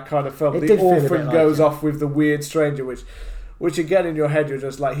felt like that kind of film. The orphan goes off with the weird stranger, which again in your head you're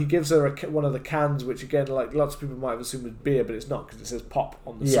just like, he gives her one of the cans, which again like lots of people might have assumed was beer, but it's not because it says pop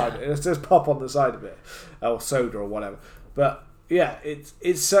on the side. It says pop on the side of it, or soda or whatever. But yeah,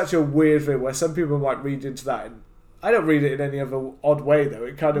 it's such a weird thing where some people might read into that, and I don't read it in any other odd way though.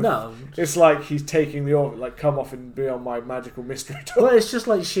 It kind of it's like he's taking the order, like, come off and be on my magical mystery tour. Well, it's just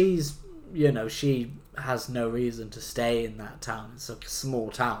like she's she has no reason to stay in that town. It's a small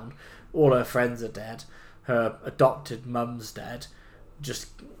town. All her friends are dead. Her adopted mum's dead.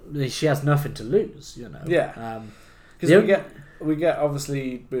 She has nothing to lose, Because we get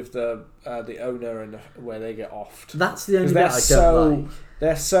obviously with the owner and where they get offed. That's the only bit I don't like.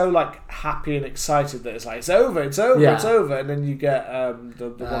 They're so like happy and excited that it's like, it's over, it's over, and then you get the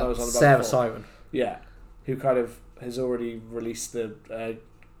one I was on about Sarah before. Siren, who kind of has already released the.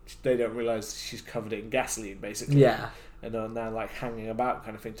 They don't realise she's covered it in gasoline, basically. And are now like hanging about,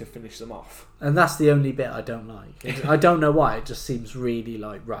 kind of thing, to finish them off. And that's the only bit I don't like. I don't know why. It just seems really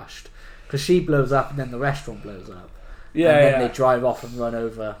like rushed, because she blows up and then the restaurant blows up. And then they drive off and run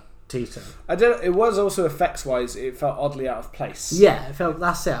over Tito. It was also effects wise, it felt oddly out of place. It felt.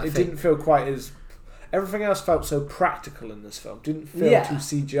 That's it. It didn't feel quite as. Everything else felt so practical in this film. Didn't feel too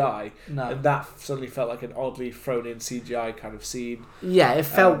CGI. No. And that suddenly felt like an oddly thrown in CGI kind of scene. Yeah, it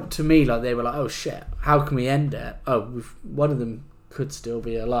felt to me like they were like, oh shit, how can we end it? Oh, one of them could still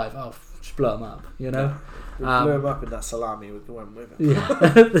be alive. Oh, just blow them up, We blew him up in that salami with the one with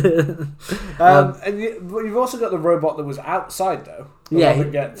him. And you've also got the robot that was outside though. He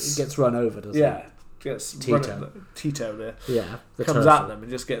gets run over, doesn't he? Gets Tito there. turtle. Comes at them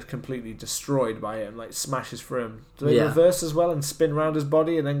and just gets completely destroyed by him, like smashes through him. Do they reverse as well and spin around his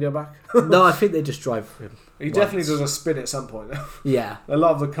body and then go back? No, I think they just drive him. He definitely does a spin at some point though. A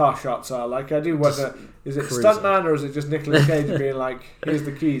lot of the car shots are like, I do wonder, is it Stuntman or is it just Nicolas Cage being like, here's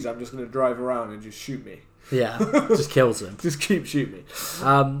the keys, I'm just going to drive around and just shoot me. Just kills him. Just keep shooting me.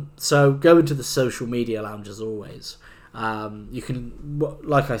 So go into the social media lounge as always. You can,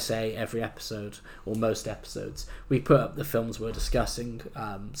 like I say, every episode or most episodes, we put up the films we're discussing,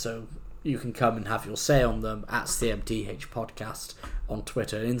 so you can come and have your say on them at CMTH Podcast on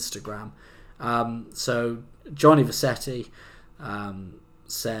Twitter and Instagram. So Johnny Vassetti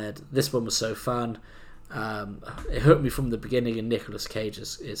said, this one was so fun. It hooked me from the beginning, and Nicolas Cage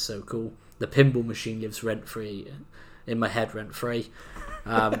is so cool. The pinball machine lives rent-free in my head, rent-free.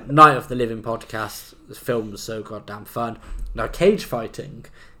 Night of the Living Podcast, the film was so goddamn fun. Now Cage Fighting,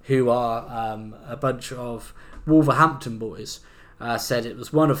 who are a bunch of Wolverhampton boys, said it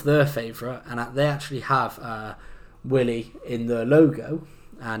was one of their favourite, and they actually have Willy in the logo,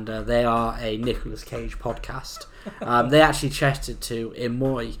 and they are a Nicolas Cage podcast. They actually chatted to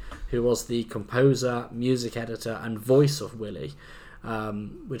Imoy, who was the composer, music editor and voice of Willy,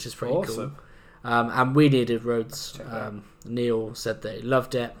 which is pretty cool. And We Needed Roads, Neil said they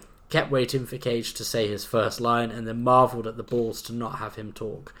loved it, kept waiting for Cage to say his first line, and then marvelled at the balls to not have him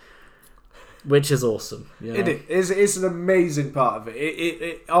talk, which is awesome. It's an amazing part of it.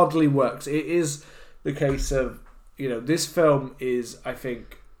 It oddly works. It is the case of, this film is, I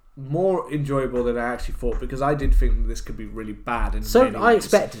think, more enjoyable than I actually thought, because I did think this could be really bad. I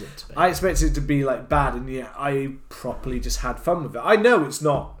expected it to be. I expected it to be like bad, and I properly just had fun with it. I know it's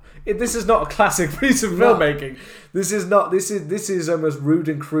not. This is not a classic piece of filmmaking. This is not. This is almost rude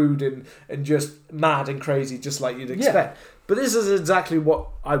and crude and just mad and crazy, just like you'd expect. But this is exactly what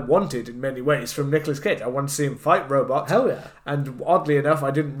I wanted in many ways from Nicolas Cage. I wanted to see him fight robots. Hell yeah! And oddly enough, I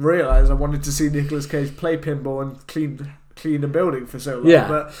didn't realise I wanted to see Nicolas Cage play pinball and clean clean a building for so long. Yeah.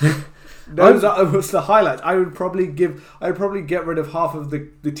 But those are the highlights. I'd probably get rid of half of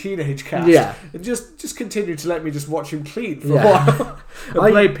the teenage cast. Yeah. And just continue to let me just watch him clean for a while.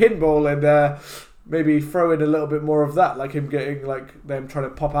 And play pinball and maybe throw in a little bit more of that, like him getting like them trying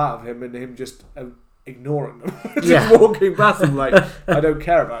to pop out of him and him just ignoring them, just walking past them like I don't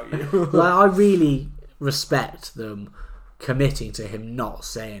care about you. Like, I really respect them committing to him not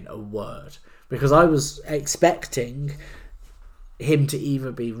saying a word, because I was expecting him to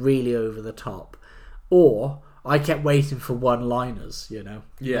either be really over the top, or I kept waiting for one-liners.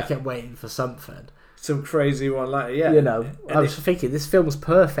 I kept waiting for something. Some crazy one like I was thinking this film's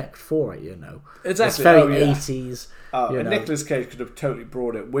perfect for it. Exactly. It's very 80s. And Nicolas Cage could have totally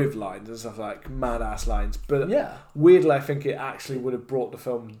brought it with lines and stuff like mad ass lines, but weirdly, I think it actually would have brought the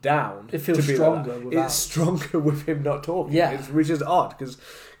film down. It feels stronger. It's stronger with him not talking. Yeah, which is odd because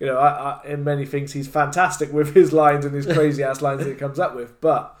I in many things he's fantastic with his lines and his crazy ass lines that he comes up with,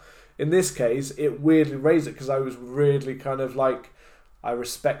 but in this case, it weirdly raised it because I was weirdly kind of like, I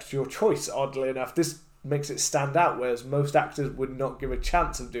respect your choice. Oddly enough, this makes it stand out, whereas most actors would not give a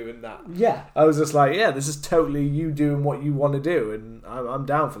chance of doing that. Yeah, I was just like, this is totally you doing what you want to do, and I'm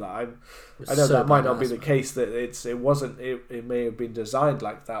down for that. I know that might not be the case, that it may have been designed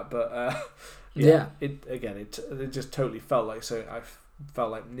like that, but it just totally felt like, so I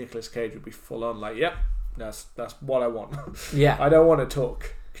felt like Nicolas Cage would be full on like, that's what I want. Yeah, I don't want to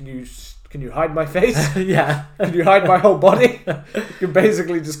talk. Can you hide my face? Yeah. Can you hide my whole body? You can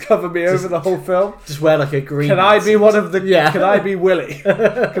basically just cover me over the whole film. Just wear like a green. Can I be one of the? Yeah. Can I be Willy?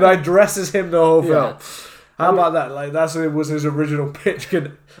 Can I dress as him the whole film? How about that? Like was his original pitch.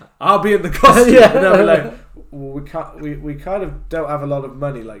 I'll be in the costume. Yeah. And they'll be like, we can't. We kind of don't have a lot of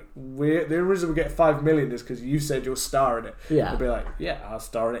money. Like the reason we get $5 million is because you said you'll star in it. Yeah. They'll be like, I'll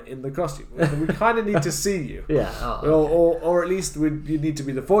star in it in the costume. We kind of need to see you. Yeah. Or at least you need to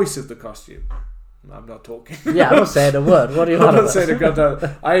be the voice of the costume. I'm not talking. Yeah, I'm not saying a word. What do you want? I'm not saying a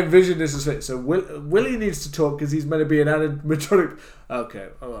goddamn. I envision this as it. So Willy needs to talk because he's meant to be an animatronic. Okay,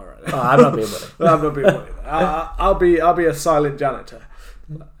 all right. I'm not being Willy. I'm not being Willy. I'll be a silent janitor.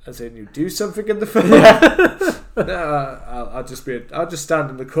 As in, you do something in the film. No, I'll just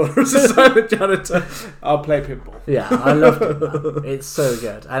stand in the corner as a silent janitor. I'll play pinball. Yeah, I loved it. Man. It's so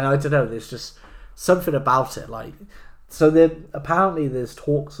good, and I don't know. There's just something about it. Like, so apparently there's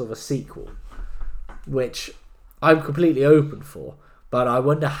talks of a sequel, which I'm completely open for, but I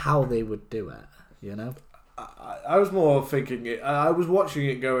wonder how they would do it. I was more thinking I was watching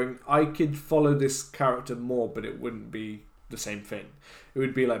it going, I could follow this character more, but it wouldn't be the same thing. It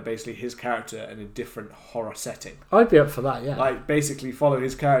would be like basically his character in a different horror setting. I'd be up for that, yeah. Like basically follow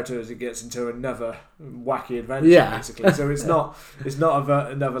his character as he gets into another wacky adventure, basically. So it's not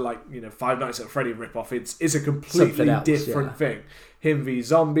another like Five Nights at Freddy ripoff. It's a completely different thing. Him v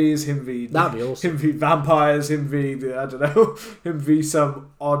zombies, that'd be awesome. Him v vampires, him v I don't know, him v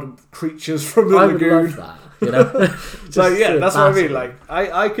some odd creatures from the lagoon. I would love that. So that's what I mean. Like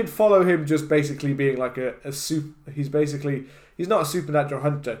I could follow him just basically being like he's not a supernatural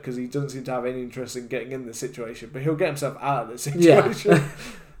hunter because he doesn't seem to have any interest in getting in the situation, but he'll get himself out of the situation. Yeah.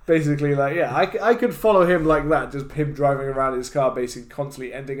 Basically, I could follow him like that, just him driving around in his car, basically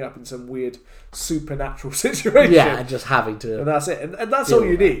constantly ending up in some weird supernatural situation. Yeah, and just having to. And that's it. And that's all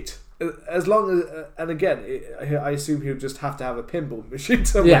you need. As long as, and again, I assume he'll just have to have a pinball machine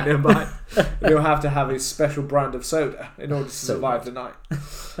somewhere nearby. And he'll have to have his special brand of soda in order to survive the night.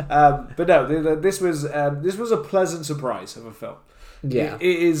 But no, this was a pleasant surprise of a film. Yeah,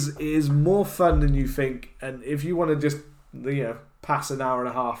 it is more fun than you think, and if you want to just pass an hour and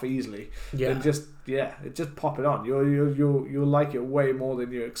a half easily, then just pop it on. You'll like it way more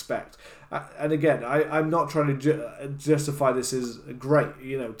than you expect. And again, I'm not trying to justify this as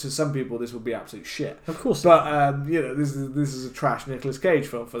great. To some people this will be absolute shit. Of course. But this is a trash Nicolas Cage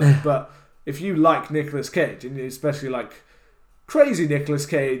film for them. But if you like Nicolas Cage, and especially like crazy Nicolas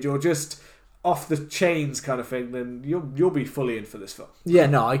Cage or just off the chains kind of thing, then you'll be fully in for this film. Yeah,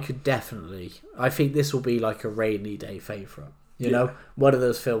 no, I could definitely. I think this will be like a rainy day favourite. One of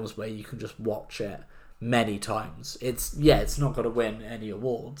those films where you can just watch it many times. It's not going to win any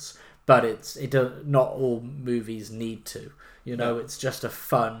awards, but not all movies need to. It's just a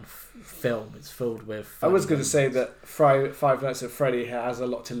fun film. It's filled with. I was going to say that Five Nights at Freddy has a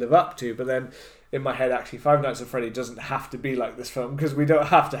lot to live up to, but then in my head, actually, Five Nights at Freddy doesn't have to be like this film because we don't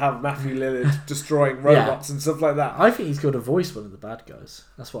have to have Matthew Lillard destroying robots and stuff like that. I think he's got to voice one of the bad guys.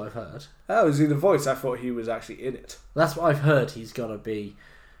 That's what I've heard. Oh, is he the voice? I thought he was actually in it. That's what I've heard. He's got to be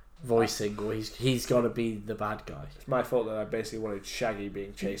voicing, or he's got to be the bad guy. It's my fault that I basically wanted Shaggy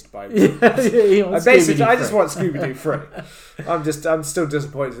being chased by. I just want Scooby-Doo 3. I'm still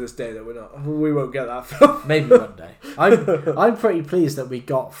disappointed to this day that we won't get that film. Maybe one day. I'm pretty pleased that we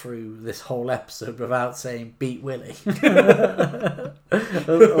got through this whole episode without saying beat Willy,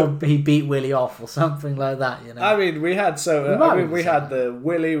 or he beat Willy off, or something like that. You know. I mean, we had we had the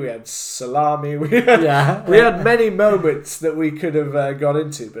Willy, we had Salami, we had many moments that we could have got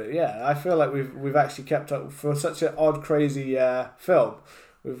into, but yeah, I feel like we've actually kept up for such an odd, crazy film.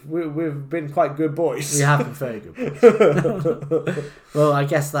 We've been quite good boys. We have been very good boys. Well, I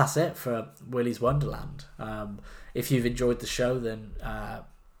guess that's it for Willy's Wonderland. If you've enjoyed the show, then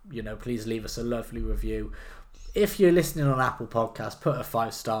please leave us a lovely review. If you're listening on Apple Podcasts, put a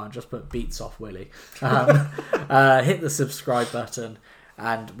 5-star and just put beats off Willy. Hit the subscribe button.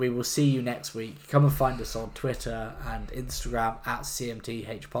 And we will see you next week. Come and find us on Twitter and Instagram at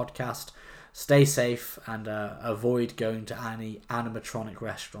CMTH Podcast. Stay safe and avoid going to any animatronic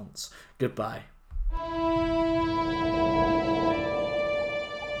restaurants. Goodbye.